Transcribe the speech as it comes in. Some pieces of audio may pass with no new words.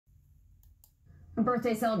A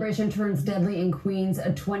birthday celebration turns deadly in Queens.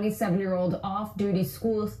 A 27-year-old off-duty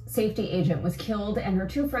school safety agent was killed and her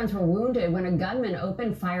two friends were wounded when a gunman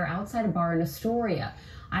opened fire outside a bar in Astoria.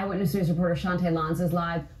 Eyewitness News reporter Shantae Lanz is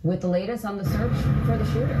live with the latest on the search for the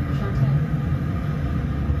shooter. Shantae.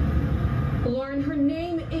 Lauren, her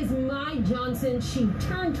name is Mai Johnson. She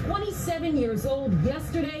turned 27 years old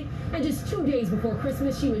yesterday, and just 2 days before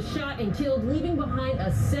Christmas, she was shot and killed, leaving behind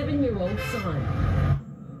a 7-year-old son.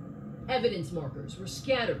 Evidence markers were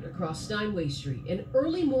scattered across Steinway Street, an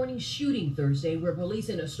early morning shooting Thursday where police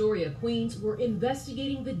in Astoria, Queens were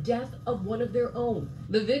investigating the death of one of their own.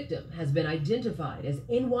 The victim has been identified as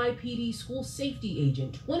NYPD school safety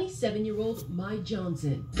agent, 27-year-old Mai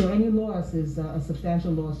Johnson. So any loss is a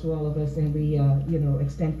substantial loss to all of us, and we,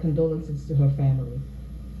 extend condolences to her family.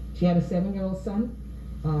 She had a 7-year-old son.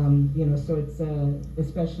 So it's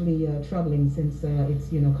especially troubling since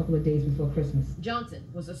it's, a couple of days before Christmas. Johnson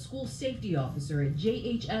was a school safety officer at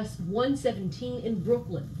JHS 117 in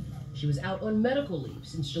Brooklyn. She was out on medical leave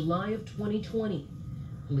since July of 2020.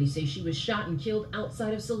 Police say she was shot and killed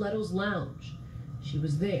outside of Soletto's Lounge. She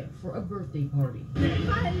was there for a birthday party.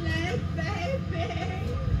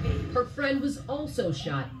 Her friend was also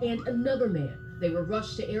shot, and another man. They were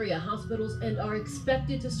rushed to area hospitals and are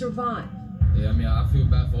expected to survive. Yeah, I feel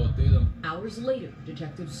bad for all three of them. Hours later,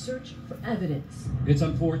 detectives search for evidence. It's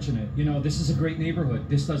unfortunate. This is a great neighborhood.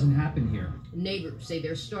 This doesn't happen here. Neighbors say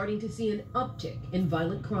they're starting to see an uptick in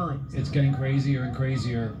violent crimes. It's getting crazier and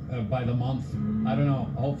crazier by the month. I don't know.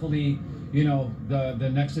 Hopefully,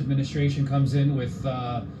 the next administration comes in with,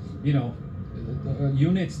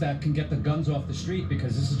 units that can get the guns off the street,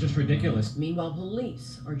 because this is just ridiculous. Meanwhile,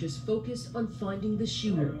 police are just focused on finding the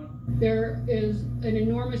shooter. There is an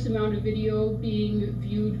enormous amount of video being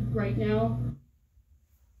viewed right now.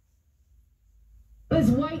 This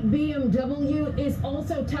white BMW is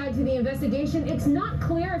also tied to the investigation. It's not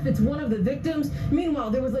clear if it's one of the victims.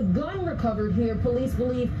 Meanwhile, there was a gun recovered here. Police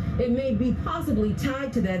believe it may be possibly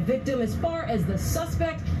tied to that victim. As far as the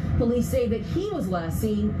suspect, police say that he was last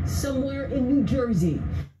seen somewhere in New Jersey.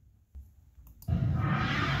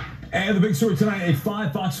 And the big story tonight at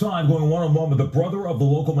 5, Fox 5, going one-on-one with the brother of the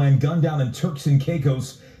local man gunned down in Turks and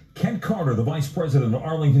Caicos. Kent Carter, the vice president of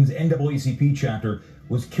Arlington's NAACP chapter,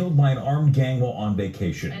 was killed by an armed gang while on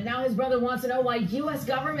vacation. And now his brother wants to know why U.S.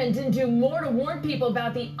 government didn't do more to warn people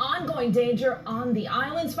about the ongoing danger on the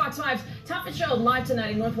islands. Fox 5's Tom Fitzgerald live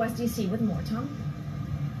tonight in Northwest D.C. with more. Tom?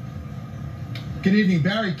 Good evening.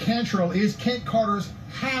 Barry Cantrell is Kent Carter's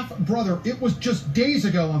half-brother. It was just days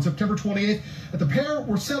ago on September 28th that the pair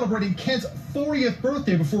were celebrating Kent's 40th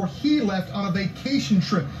birthday before he left on a vacation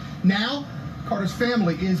trip. Now, Carter's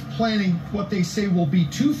family is planning what they say will be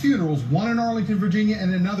 2 funerals, one in Arlington, Virginia,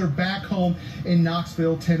 and another back home in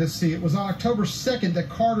Knoxville, Tennessee. It was on October 2nd that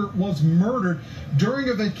Carter was murdered during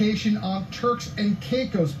a vacation on Turks and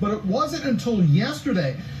Caicos. But it wasn't until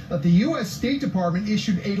yesterday that the U.S. State Department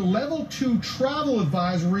issued a level 2 travel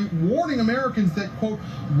advisory warning Americans that, quote,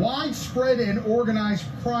 widespread and organized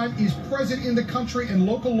crime is present in the country and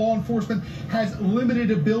local law enforcement has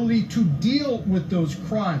limited ability to deal with those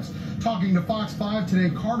crimes. Talking to Fox 5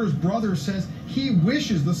 today, Carter's brother says he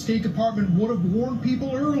wishes the State Department would have warned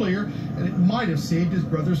people earlier, and it might have saved his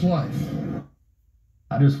brother's life.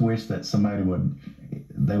 I just wish that somebody would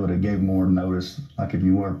have gave more notice. Like if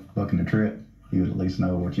you were booking a trip, you would at least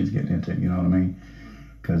know what you was getting into, you know what I mean?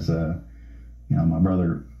 Because, my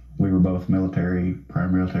brother, we were both military, prior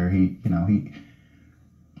military.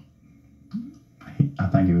 I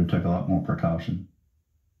think he would have took a lot more precaution.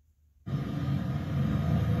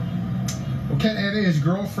 Well, Kent and his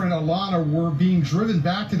girlfriend Alana were being driven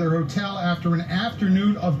back to their hotel after an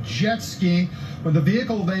afternoon of jet skiing when the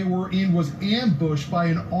vehicle they were in was ambushed by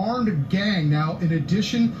an armed gang. Now, in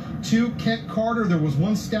addition to Kent Carter, there was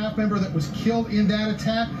one staff member that was killed in that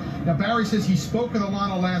attack. Now, Barry says he spoke with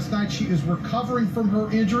Alana last night. She is recovering from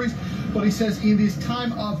her injuries, but he says in this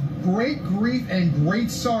time of great grief and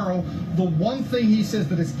great sorrow, the one thing he says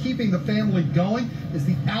that is keeping the family going is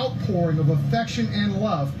the outpouring of affection and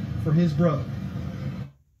love for his brother.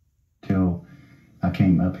 Till I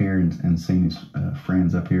came up here and seen his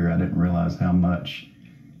friends up here, I didn't realize how much,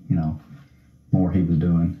 more he was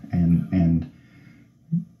doing, and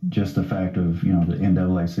just the fact of, the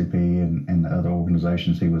NAACP and the other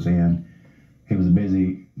organizations he was in. He was a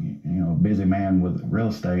busy man with real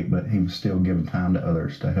estate, but he was still giving time to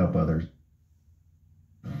others, to help others.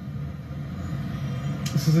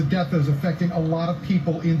 This is a death that is affecting a lot of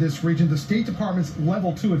people in this region. The State Department's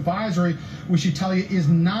level 2 advisory, we should tell you, is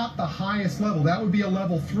not the highest level. That would be a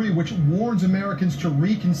level 3, which warns Americans to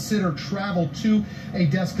reconsider travel to a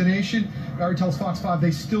destination. Barry tells Fox 5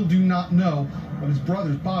 they still do not know when his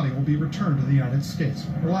brother's body will be returned to the United States.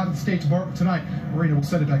 We're live at the State Department tonight. Marina will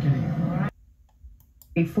send it back into you.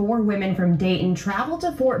 4 women from Dayton traveled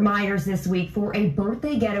to Fort Myers this week for a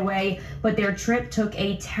birthday getaway, but their trip took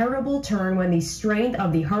a terrible turn when the strength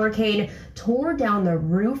of the hurricane tore down the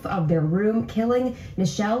roof of their room, killing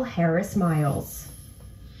Nichelle Harris Miles.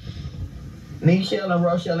 Nichelle and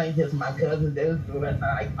Rochelle ain't just my cousins, they're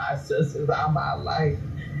like my sisters all my life.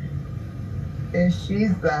 And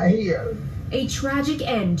she's not here. A tragic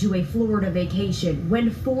end to a Florida vacation when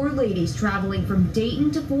 4 ladies traveling from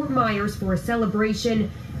Dayton to Fort Myers for a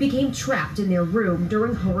celebration became trapped in their room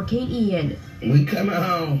during Hurricane Ian. We coming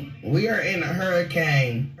home. We are in a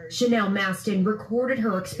hurricane. Chanel Maston recorded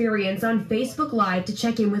her experience on Facebook Live to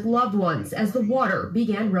check in with loved ones as the water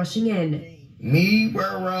began rushing in. Me,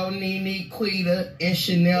 Roro, Nene, Quita, and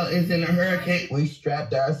Chanel is in a hurricane. We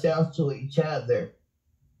strapped ourselves to each other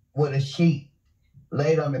with a sheet.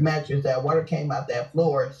 Laid on the mattress. That water came out that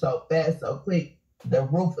floor so fast, so quick, the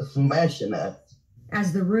roof was smashing us.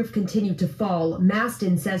 As the roof continued to fall,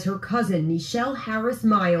 Maston says her cousin, Nichelle Harris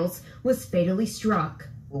Miles, was fatally struck.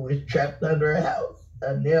 We was trapped under a house.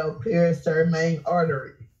 A nail pierced her main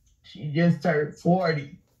artery. She just turned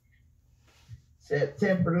 40.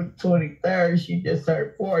 September 23rd, she just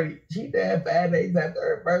turned 40. She died 5 days after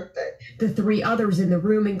her birthday. The 3 others in the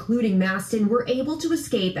room, including Maston, were able to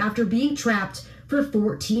escape after being trapped for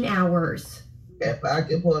 14 hours. If I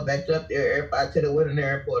could pull her back up there, if I could have went in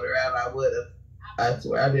there and pulled her out, I would have. I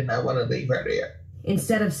swear I did not want to leave her there.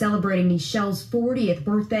 Instead of celebrating Nichelle's 40th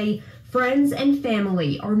birthday, friends and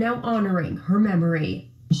family are now honoring her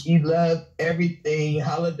memory. She loved everything,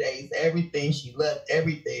 holidays, everything. She loved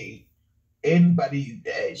everything. Anybody,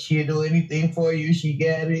 she'd do anything for you. She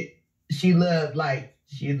got it. She loved life.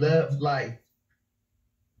 She loved life.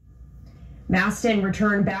 Maston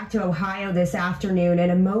returned back to Ohio this afternoon, an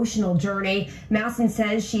emotional journey. Maston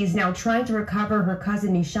says she's now trying to recover her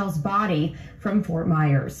cousin Nichelle's body from Fort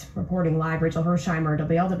Myers. Reporting live, Rachel Hersheimer,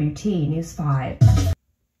 WLWT News 5.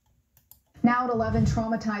 Now at 11,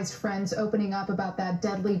 traumatized friends opening up about that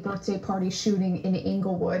deadly birthday party shooting in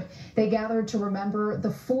Inglewood. They gathered to remember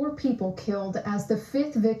the 4 people killed as the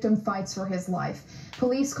 5th victim fights for his life.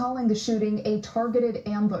 Police calling the shooting a targeted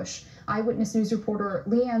ambush. Eyewitness News reporter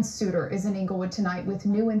Leanne Suter is in Inglewood tonight with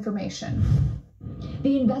new information.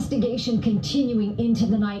 The investigation continuing into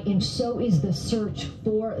the night, and so is the search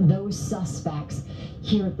for those suspects.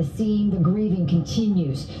 Here at the scene, the grieving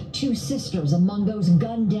continues. 2 sisters among those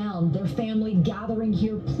gunned down, their family gathering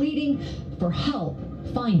here pleading for help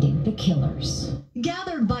finding the killers.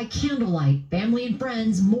 Gathered by candlelight, family and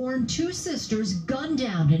friends mourn 2 sisters gunned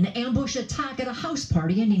down in an ambush attack at a house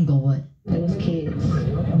party in Inglewood. It was kids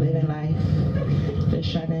living life,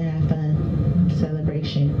 just trying to have fun,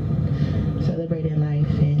 celebrating life,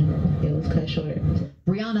 and it was cut short.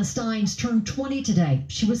 Brianna Steins turned 20 today.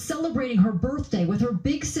 She was celebrating her birthday with her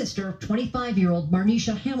big sister, 25-year-old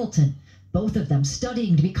Marnisha Hamilton, both of them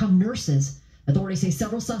studying to become nurses. Authorities say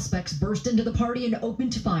several suspects burst into the party and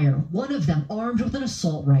opened fire, one of them armed with an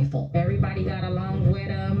assault rifle. Everybody got along with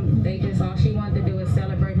them. They just, all she wanted to do was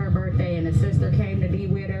celebrate her birthday, and the sister came to be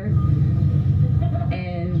with her.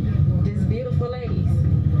 And just beautiful ladies,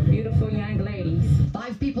 beautiful young ladies.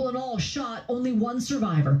 5 people in all shot, only 1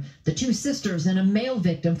 survivor. The 2 sisters and a male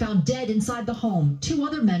victim found dead inside the home. 2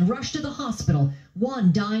 other men rushed to the hospital,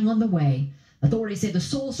 1 dying on the way. Authorities say the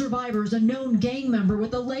sole survivor is a known gang member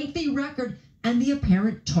with a lengthy record and the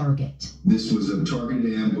apparent target. This was a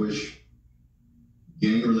targeted ambush,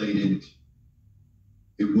 gang-related.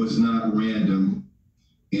 It was not random,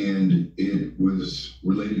 and it was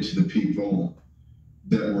related to the people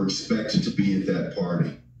that were expected to be at that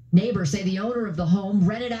party. Neighbors say the owner of the home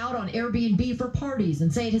rented out on Airbnb for parties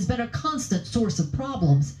and say it has been a constant source of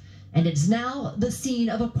problems, and it's now the scene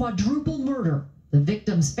of a quadruple murder. The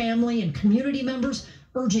victim's family and community members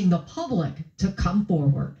urging the public to come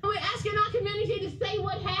forward. We're asking our community to say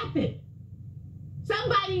what happened.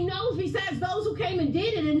 Somebody knows besides those who came and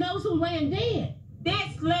did it and those who laying dead.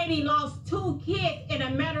 This lady lost 2 kids in a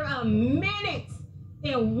matter of minutes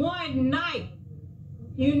in one night.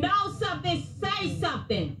 You know something, say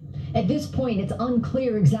something. At this point, it's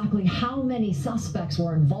unclear exactly how many suspects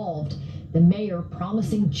were involved. The mayor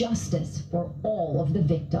promising justice for all of the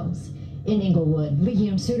victims. In Inglewood,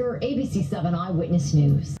 Leanne Suter, ABC 7 Eyewitness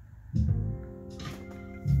News.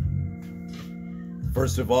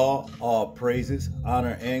 First of all praises,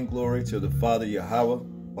 honor, and glory to the Father Yahweh,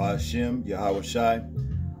 Ba'ashem Yahweh Shai,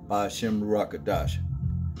 Ba'ashem Ruach Hadash.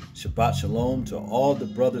 Shabbat Shalom to all the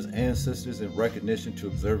brothers and sisters in recognition to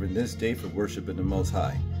observing this day for worshiping the Most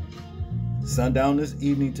High. Sundown this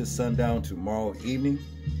evening to sundown tomorrow evening.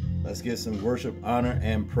 Let's get some worship, honor,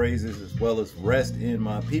 and praises as well as rest in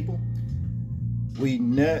my people. We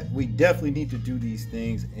definitely need to do these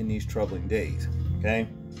things in these troubling days, okay?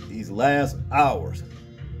 These last hours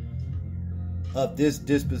of this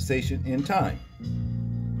dispensation in time,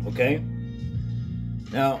 okay?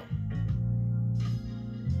 Now,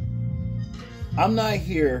 I'm not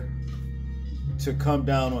here to come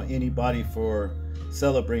down on anybody for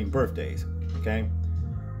celebrating birthdays, okay?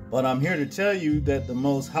 But I'm here to tell you that the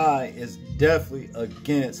Most High is definitely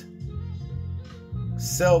against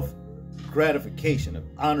self-gratification of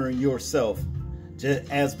honoring yourself just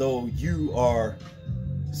as though you are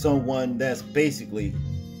someone that's basically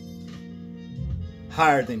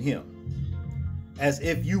higher than him. As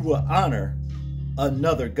if you will honor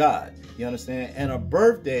another God. You understand? And a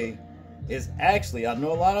birthday is actually, I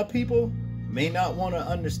know a lot of people may not want to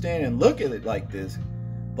understand and look at it like this,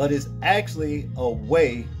 but it's actually a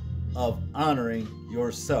way of honoring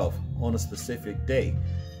yourself on a specific day.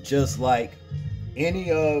 Just like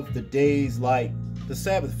any of the days, like the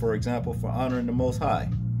Sabbath, for example, for honoring the Most High,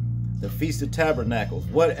 the Feast of Tabernacles,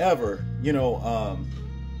 whatever, you know,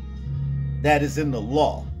 that is in the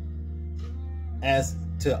law as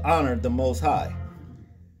to honor the Most High.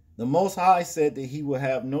 The Most High said that he will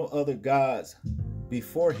have no other gods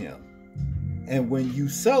before him. And when you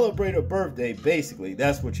celebrate a birthday, basically,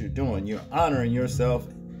 that's what you're doing. You're honoring yourself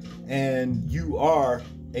and you are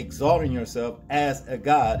exalting yourself as a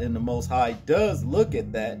God. And the Most High does look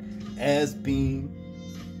at that as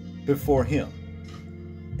being before him.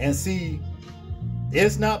 And see,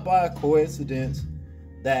 it's not by a coincidence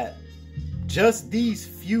that just these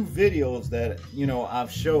few videos that, you know,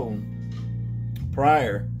 I've shown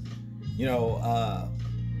prior, you know,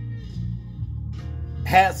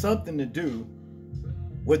 had something to do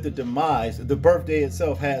with the demise. The birthday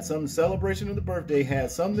itself had some celebration of the birthday had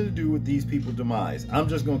something to do with these people's demise. I'm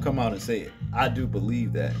just going to come out and say it. I do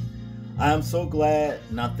believe that. I am so glad,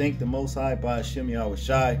 and I thank the Most High by Hashem Yahweh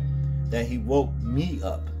Shai that he woke me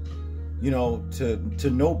up, you know, to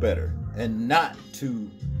know better and not to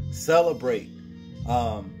celebrate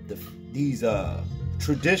these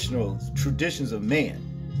traditions of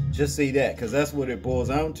man. Just say that, because that's what it boils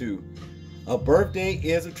down to. A birthday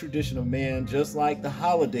is a tradition of man, just like the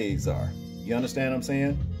holidays are. You understand what I'm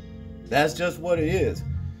saying? That's just what it is.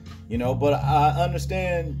 You know, but I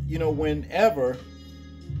understand, you know, whenever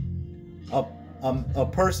a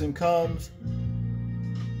person comes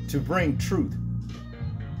to bring truth,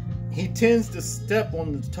 he tends to step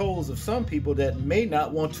on the toes of some people that may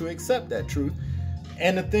not want to accept that truth.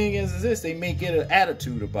 And the thing is this, they may get an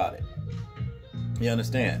attitude about it. You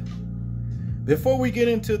understand? Before we get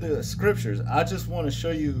into the scriptures, I just want to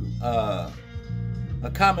show you a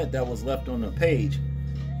comment that was left on the page,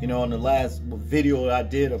 you know, on the last video I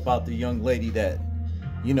did about the young lady that,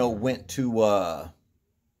 you know, went to,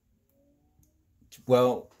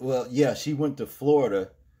 yeah, she went to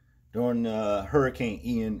Florida during Hurricane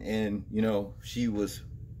Ian, and, you know, she was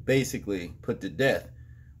basically put to death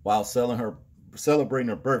while celebrating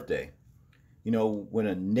her birthday. You know, when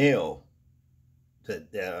a nail,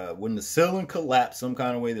 when the ceiling collapsed some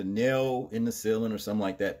kind of way, the nail in the ceiling or something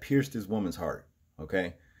like that pierced this woman's heart.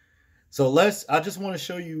 Okay, so I just want to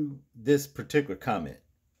show you this particular comment.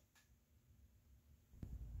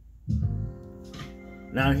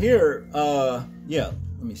 Now here, yeah,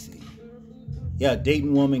 let me see. Yeah,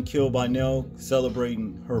 Dayton woman killed by nail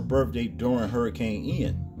celebrating her birthday during Hurricane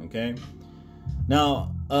Ian. Okay,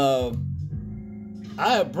 now I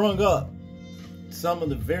have brung up some of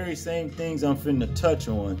the very same things I'm finna touch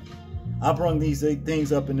on. I brung these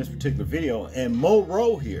things up in this particular video, and Mo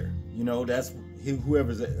Rowe here, you know, that's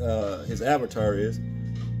whoever his avatar is,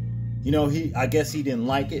 you know, I guess he didn't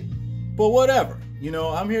like it, but whatever. You know,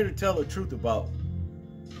 I'm here to tell the truth about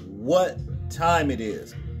what time it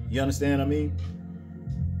is. You understand what I mean?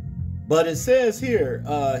 But it says here,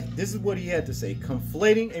 this is what he had to say.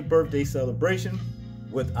 Conflating a birthday celebration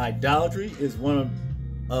with idolatry is one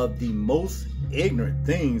of the most ignorant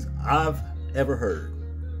things I've ever heard.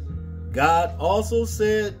 God also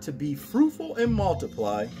said to be fruitful and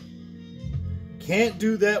multiply. Can't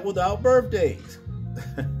do that without birthdays.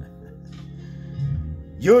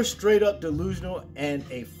 You're straight up delusional and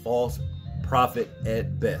a false prophet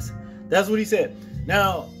at best. That's what he said.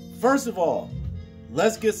 Now, first of all,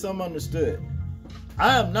 let's get some understood.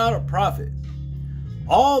 I am not a prophet.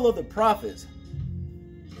 All of the prophets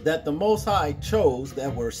that the Most High chose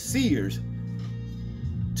that were seers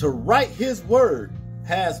to write his word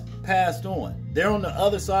has passed on. They're on the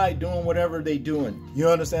other side doing whatever they're doing. You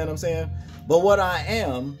understand what I'm saying? But what I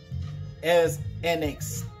am, as an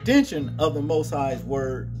extension of the Most High's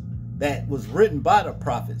word that was written by the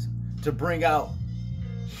prophets to bring out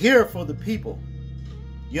here for the people.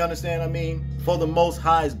 You understand what I mean? For the Most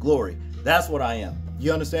High's glory. That's what I am.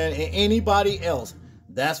 You understand? And anybody else,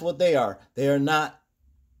 that's what they are. They are not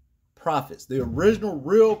prophets. The original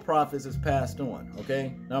real prophets is passed on.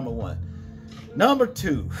 Okay? Number one. Number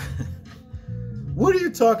two. What are you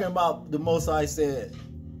talking about? The Most High said,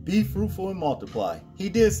 be fruitful and multiply. He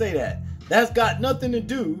did say that. That's got nothing to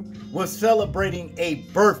do with celebrating a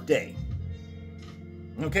birthday.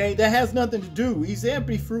 Okay? That has nothing to do. He said,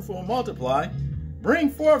 be fruitful and multiply. Bring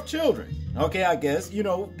forth children. Okay, I guess, you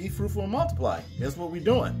know, be fruitful and multiply. That's what we're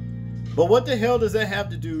doing. But what the hell does that have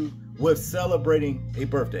to do with celebrating a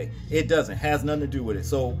birthday? It doesn't. Has nothing to do with it.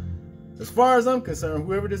 So, as far as I'm concerned,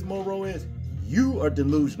 whoever this Moro is, you are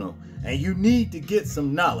delusional. And you need to get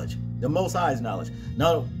some knowledge. The Most High's knowledge.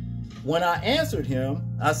 Now, when I answered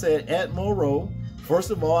him, I said, at Moro,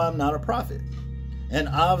 first of all, I'm not a prophet. And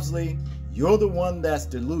obviously, you're the one that's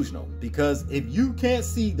delusional, because if you can't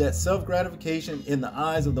see that self-gratification in the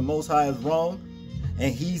eyes of the Most High is wrong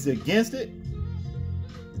and he's against it,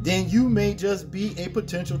 then you may just be a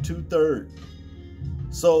potential 2/3.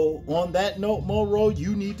 So on that note, Moro,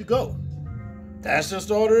 you need to go. That's just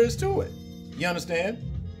all there is to it. You understand?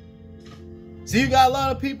 See, you got a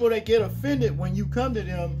lot of people that get offended when you come to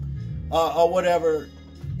them or whatever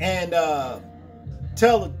and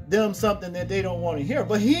tell them something that they don't want to hear.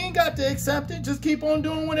 But he ain't got to accept it. Just keep on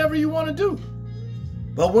doing whatever you want to do.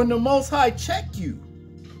 But when the Most High check you,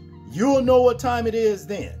 you'll know what time it is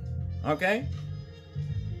then. Okay?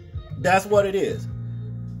 That's what it is.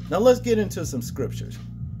 Now let's get into some scriptures.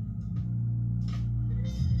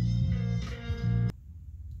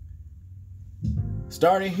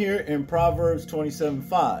 Starting here in Proverbs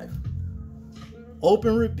 27:5.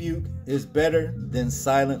 Open rebuke is better than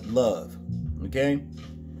silent love. Okay?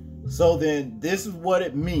 So then this is what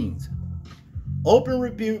it means. Open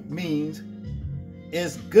rebuke means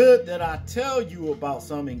it's good that I tell you about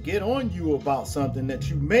something, get on you about something that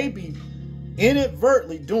you may be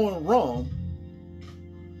inadvertently doing wrong,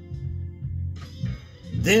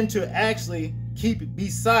 than to actually be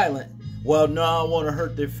silent. Well, no, I don't want to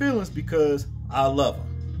hurt their feelings because I love them.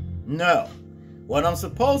 No. What I'm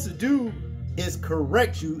supposed to do is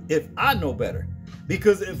correct you if I know better.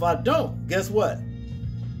 Because if I don't, guess what?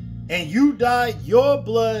 And you die, your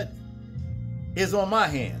blood is on my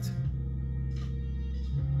hands.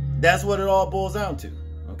 That's what it all boils down to.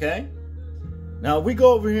 Okay? Now we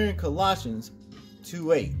go over here in Colossians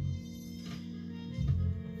 2:8.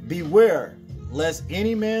 Beware lest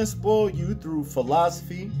any man spoil you through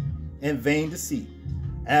philosophy and vain deceit,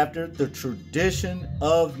 after the tradition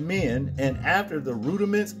of men and after the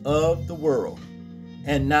rudiments of the world,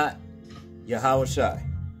 and not Yahushua.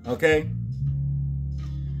 Okay?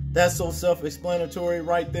 That's so self-explanatory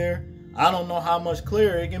right there. I don't know how much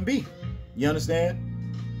clearer it can be. You understand?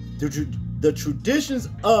 The traditions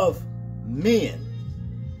of men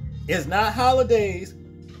is not holidays.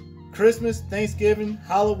 Christmas, Thanksgiving,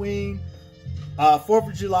 Halloween, 4th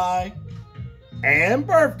of July, and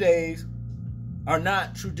birthdays are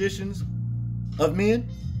not traditions of men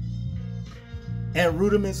and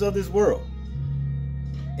rudiments of this world.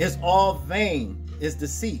 It's all vain. It's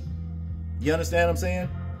deceit. You understand what I'm saying?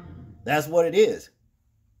 That's what it is.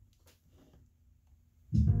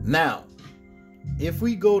 Now, if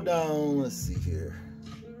we go down, let's see here.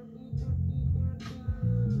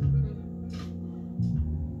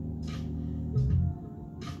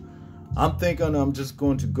 I'm thinking I'm just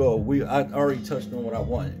going to go. I already touched on what I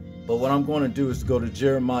wanted. But what I'm going to do is go to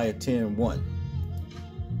Jeremiah 10:1.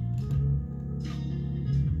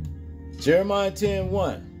 Jeremiah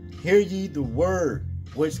 10:1. Hear ye the word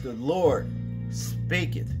which the Lord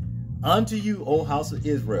speaketh unto you, O house of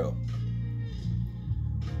Israel.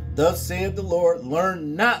 Thus saith the Lord,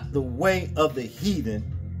 learn not the way of the heathen,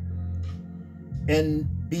 and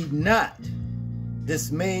be not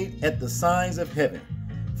dismayed at the signs of heaven,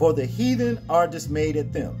 for the heathen are dismayed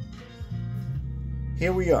at them.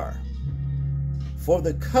 Here we are. For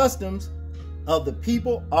the customs of the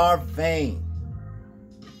people are vain.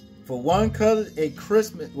 For one cutteth a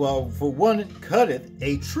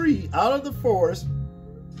tree out of the forest,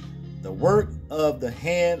 the work of the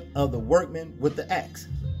hand of the workman with the axe.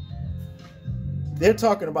 They're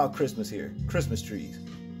talking about Christmas here, Christmas trees.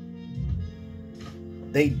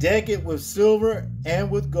 They deck it with silver and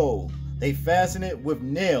with gold. They fasten it with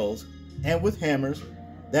nails and with hammers,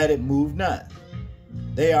 that it move not.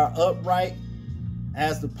 They are upright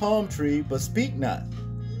as the palm tree, but speak not.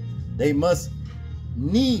 They must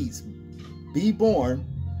needs be born,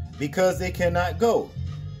 because they cannot go.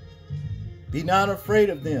 Be not afraid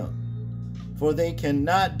of them, for they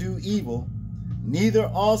cannot do evil, neither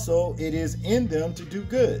also it is in them to do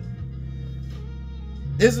good.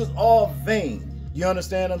 This is all vain. You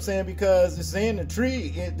understand what I'm saying? Because it's saying the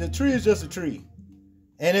tree is just a tree,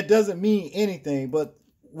 and it doesn't mean anything. But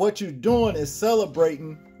what you're doing is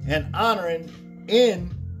celebrating and honoring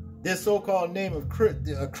in this so-called name of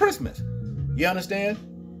Christmas. You understand?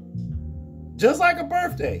 Just like a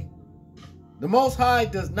birthday. The Most High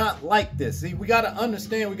does not like this. See, we got to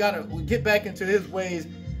understand, we got to get back into his ways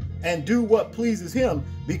and do what pleases him.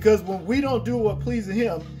 Because when we don't do what pleases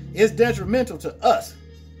him, it's detrimental to us,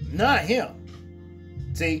 not him.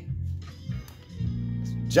 See?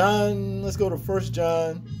 John, let's go to 1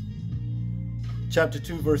 John chapter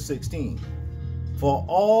 2, verse 16. For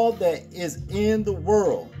all that is in the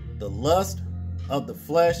world, the lust of the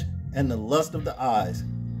flesh and the lust of the eyes,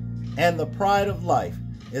 and the pride of life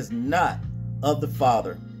is not of the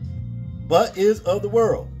Father, but is of the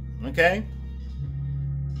world. Okay?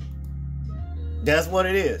 That's what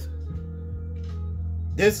it is.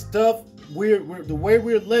 This stuff, the way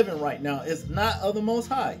we're living right now is not of the Most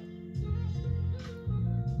High.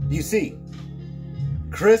 You see,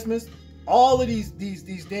 Christmas, all of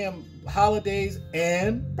these damn holidays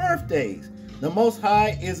and birthdays, the Most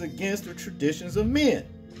High is against the traditions of men.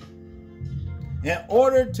 In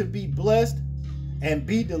order to be blessed and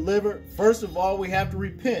be delivered, first of all, we have to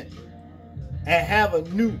repent and have a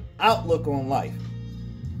new outlook on life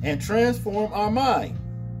and transform our mind.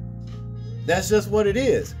 That's just what it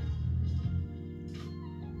is.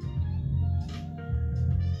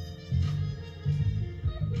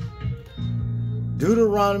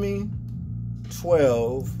 Deuteronomy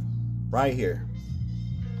 12, right here.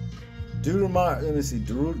 Deuteronomy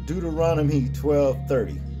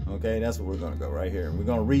 12:30. Okay, that's what we're going to go right here. We're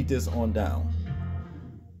going to read this on down.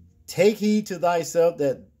 Take heed to thyself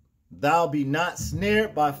that thou be not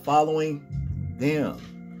snared by following them.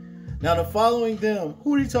 Now, the following them,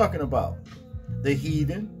 who are you talking about? The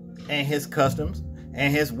heathen and his customs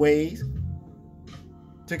and his ways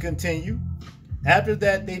to continue. After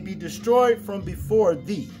that, they be destroyed from before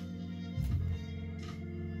thee.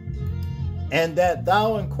 And that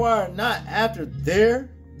thou inquire not after their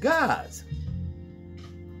gods.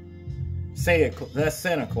 Say it, that's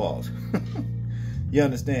Santa Claus. You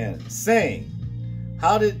understand? Saying,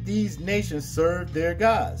 how did these nations serve their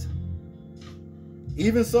gods?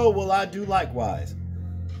 Even so will I do likewise.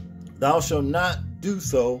 Thou shalt not do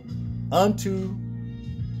so unto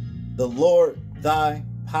the Lord thy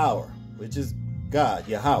power, which is God,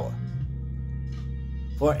 Yahweh.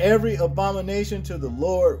 For every abomination to the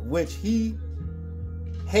Lord which he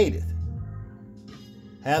hateth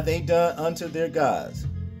have they done unto their gods.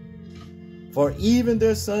 For even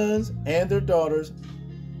their sons and their daughters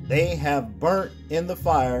they have burnt in the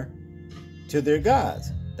fire to their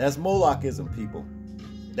gods. That's Molochism, people.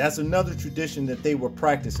 That's another tradition that they were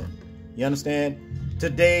practicing. You understand?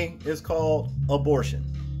 Today is called abortion.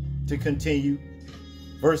 To continue,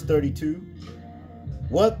 verse 32.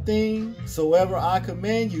 What thing soever I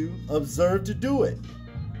command you, observe to do it.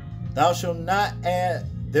 Thou shalt not add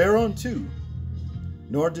thereunto,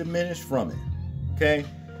 nor diminish from it. Okay?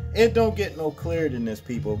 It don't get no clearer than this,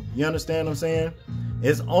 people. You understand what I'm saying?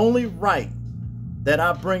 It's only right that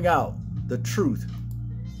I bring out the truth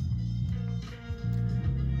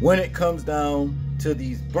when it comes down to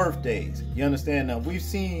these birthdays. You understand? Now, we've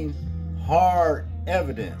seen hard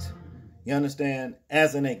evidence, you understand,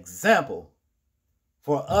 as an example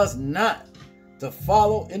for us not to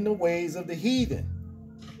follow in the ways of the heathen.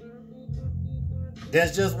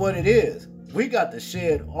 That's just what it is. We got to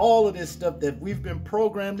shed all of this stuff that we've been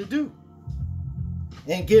programmed to do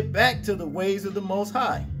and get back to the ways of the Most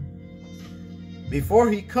High before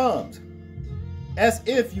he comes, as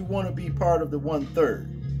if you want to be part of the 1/3.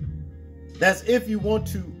 That's if you want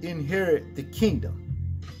to inherit the kingdom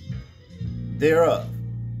thereof.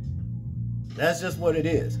 That's just what it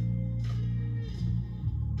is.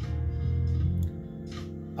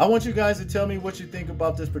 I want you guys to tell me what you think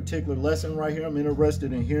about this particular lesson right here. I'm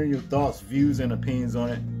interested in hearing your thoughts, views, and opinions on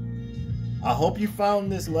it. I hope you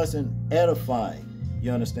found this lesson edifying. You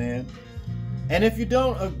understand? And if you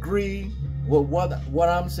don't agree with what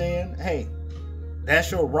I'm saying, hey, that's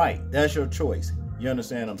your right. That's your choice. You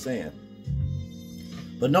understand what I'm saying?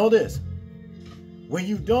 But know this. When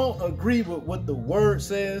you don't agree with what the word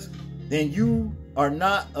says, then you are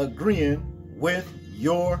not agreeing with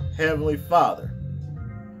your Heavenly Father.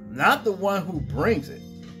 Not the one who brings it.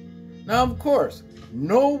 Now, of course,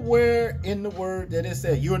 nowhere in the word that it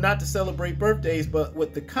said you are not to celebrate birthdays, but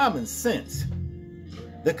with the common sense,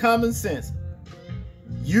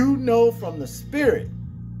 you know from the Spirit,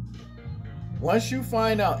 once you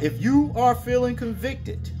find out, if you are feeling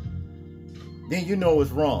convicted, then you know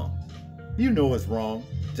it's wrong. You know it's wrong.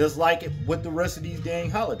 Just like it with the rest of these dang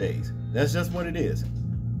holidays. That's just what it is.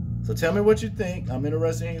 So tell me what you think. I'm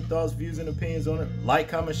interested in your thoughts, views, and opinions on it. Like,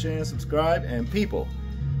 comment, share, and subscribe. And people,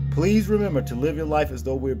 please remember to live your life as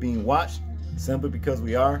though we're being watched, simply because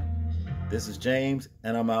we are. This is James,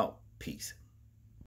 and I'm out. Peace.